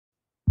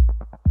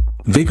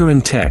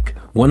Vigorun Tech,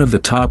 one of the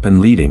top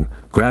and leading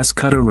grass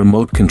cutter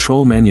remote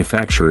control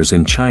manufacturers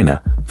in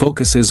China,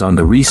 focuses on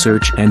the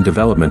research and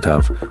development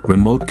of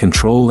remote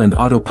control and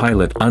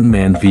autopilot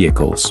unmanned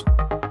vehicles.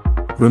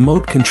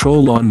 Remote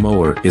control lawn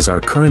mower is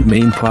our current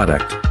main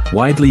product,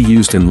 widely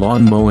used in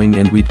lawn mowing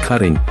and weed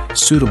cutting,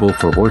 suitable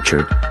for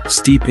orchard,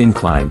 steep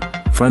incline,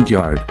 front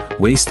yard,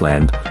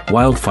 wasteland,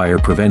 wildfire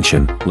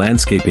prevention,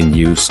 landscaping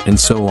use and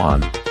so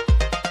on.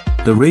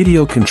 The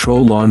radio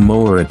control lawn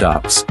mower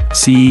adopts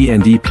CE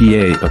and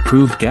EPA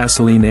approved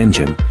gasoline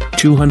engine,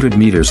 200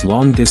 meters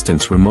long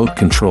distance remote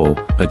control,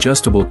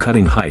 adjustable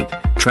cutting height,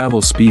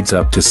 travel speeds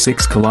up to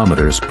 6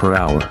 kilometers per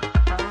hour.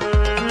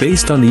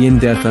 Based on the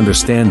in-depth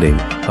understanding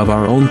of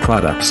our own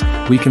products,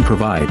 we can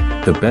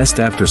provide the best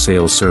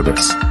after-sales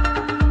service.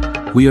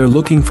 We are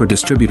looking for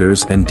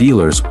distributors and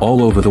dealers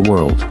all over the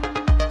world.